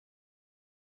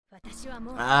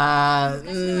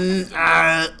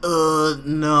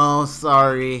No,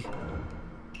 sorry.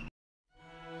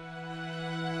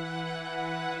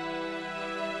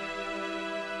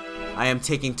 I am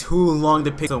taking too long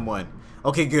to pick someone.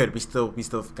 Okay, good. We still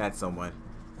got someone.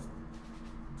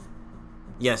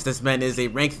 Yes, this man is a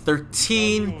rank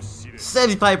 13,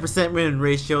 75% win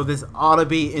ratio. This ought to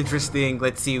be interesting.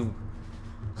 Let's see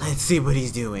what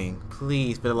he's doing.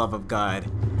 Please, for the love of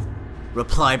God,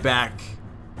 reply back.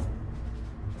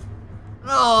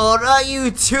 No, not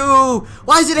you too.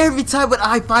 Why is it every time when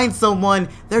I find someone,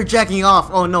 they're jacking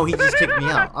off? Oh no, he just kicked me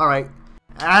out. All right.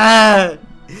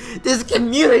 This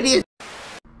community is.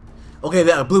 Okay,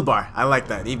 that blue bar. I like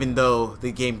that. Even though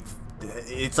the game,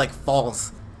 it's like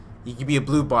false. You can be a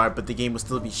blue bar, but the game will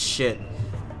still be shit.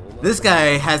 This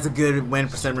guy has a good win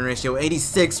percent ratio,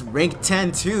 86, rank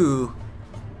 10 too.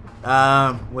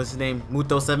 What's his name?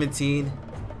 Muto 17.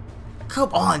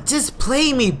 Come on, just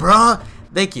play me, bruh.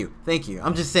 Thank you.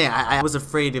 I'm just saying, I was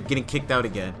afraid of getting kicked out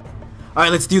again. All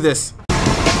right, let's do this.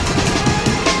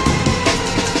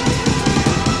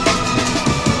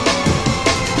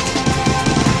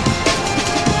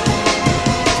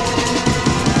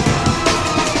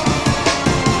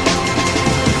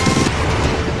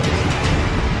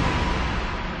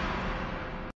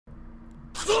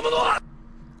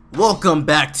 Welcome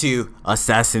back to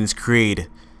Assassin's Creed.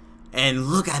 And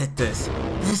look at it,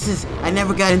 I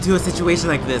never got into a situation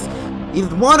like this.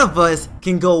 Either one of us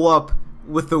can go up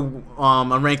with a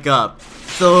rank up.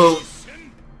 So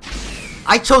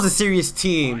I chose a serious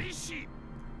team.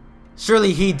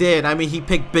 Surely he did. I mean, he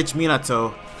picked bitch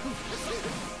Minato.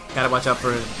 Gotta watch out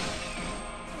for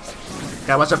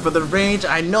the range.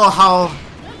 I know how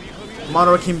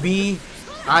Madara can be.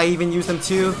 I even use them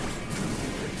too.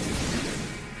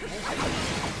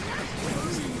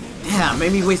 Damn,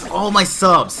 made me waste all my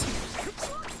subs.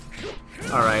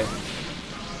 Alright.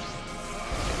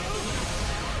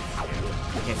 I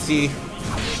can't see.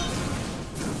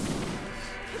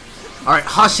 Alright,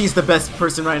 Hashi's the best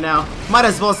person right now. Might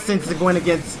as well, since it's going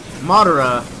against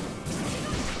Madara.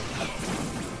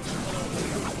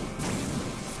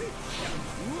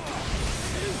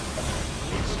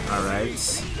 Alright.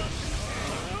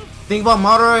 Think about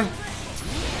Madara.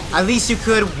 At least you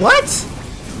could. What?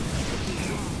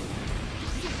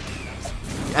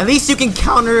 At least you can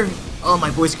counter. Oh, my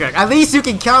voice crack. At least you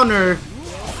can counter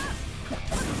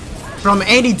from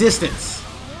any distance.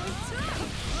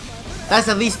 That's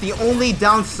at least the only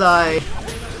downside.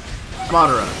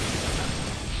 Madara.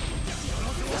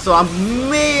 So I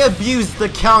may abuse the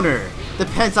counter.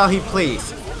 Depends how he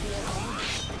plays.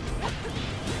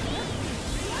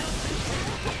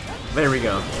 There we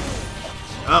go.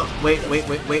 Oh, wait.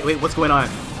 What's going on?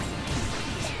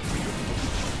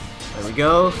 There we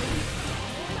go.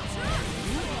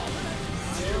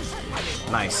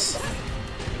 Nice.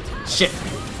 Shit.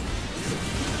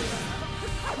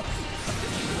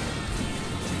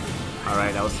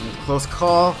 Alright, that was a close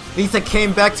call. At least I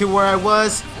came back to where I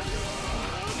was.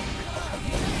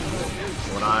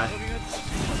 Hold on.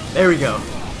 There we go.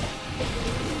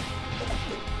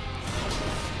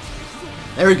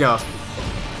 There we go.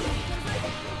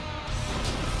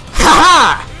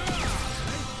 Haha!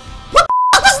 What the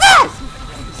fuck was that?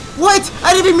 What?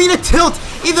 I didn't even mean to tilt.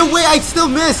 Either way, I still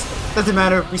missed. Doesn't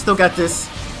matter. We still got this.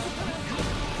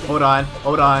 Hold on.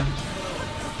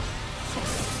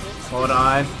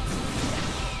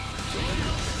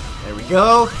 There we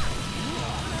go.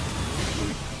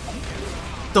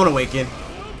 Don't awaken.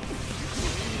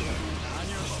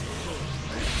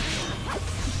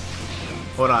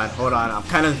 Hold on. I'm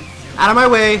kind of out of my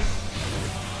way.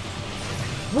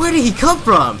 Where did he come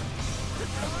from?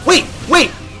 Wait!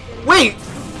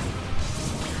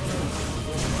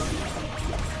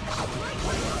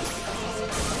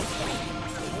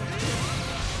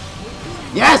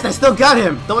 Yes, I still got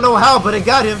him. Don't know how, but I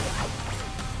got him.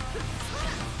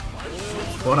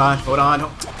 Hold on.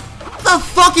 The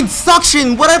fucking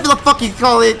suction, whatever the fuck you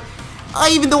call it.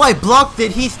 Even though I blocked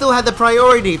it, he still had the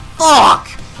priority. Fuck!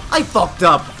 I fucked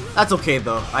up. That's okay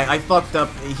though. I fucked up.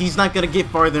 He's not gonna get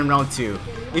farther in round 2.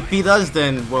 If he does,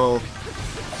 then well. No,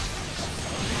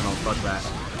 fuck that.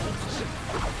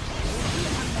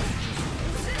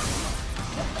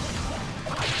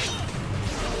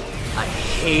 I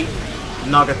hate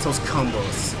Nagato's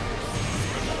combos.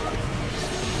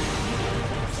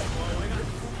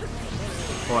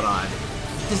 Hold on.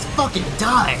 Just fucking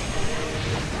die.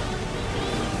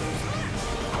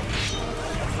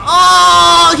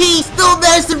 Oh, he still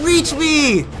managed to reach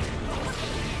me.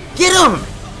 Get him.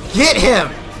 Get him.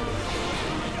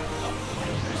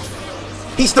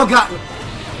 He still got me.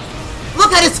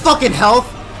 Look at his fucking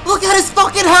health. Look at his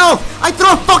fucking health! I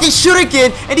throw a fucking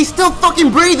shuriken and he's still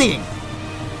fucking breathing!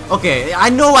 Okay, I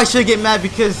know I should get mad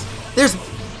because there's...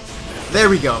 There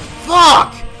we go.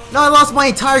 Fuck! Now I lost my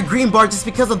entire green bar just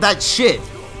because of that shit.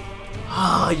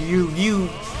 Ah, you're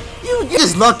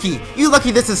just lucky. You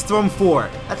lucky this is Storm 4.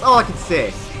 That's all I can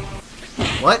say.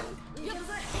 What?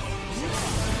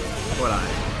 What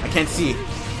I can't see.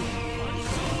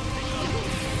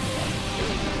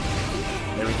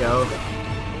 There we go.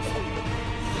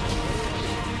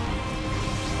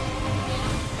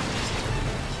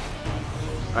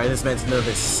 Alright, this man's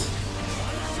nervous.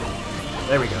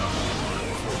 There we go.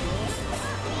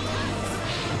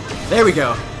 There we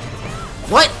go.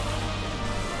 What?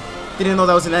 Didn't know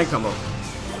that was an egg combo.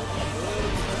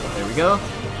 There we go.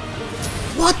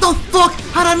 What the fuck?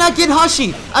 How did I not get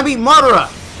Hashi? I mean Madara.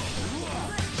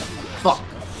 Fuck.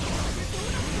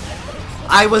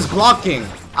 I was blocking.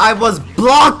 I was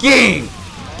blocking!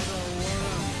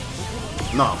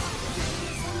 No.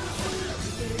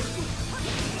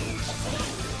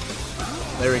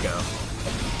 There we go.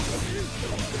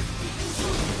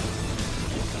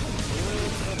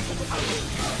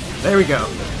 There we go.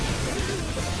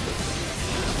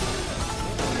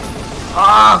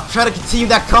 Ah, try to continue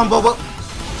that combo, but...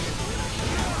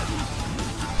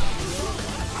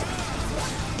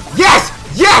 Yes!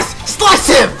 Yes! Slice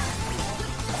him!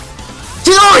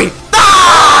 Chidori!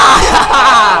 Ah!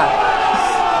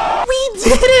 We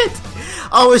did it!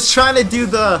 I was trying to do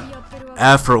the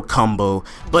Afro combo,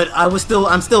 but I'm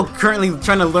still currently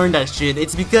trying to learn that shit.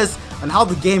 It's because on how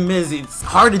the game is, it's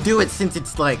hard to do it since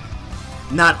it's like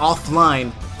not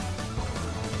offline.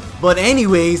 But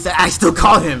anyways, I still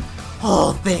caught him.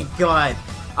 Oh, thank God.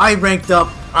 I ranked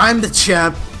up. I'm the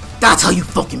champ. That's how you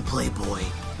fucking play, boy.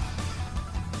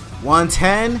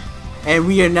 110. And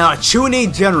we are now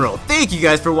Chunin General. Thank you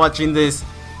guys for watching this.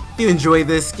 If you enjoyed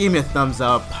this, give me a thumbs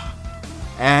up.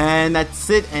 And that's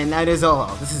it, and that is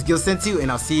all. This is Gillsenzu,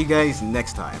 and I'll see you guys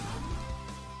next time.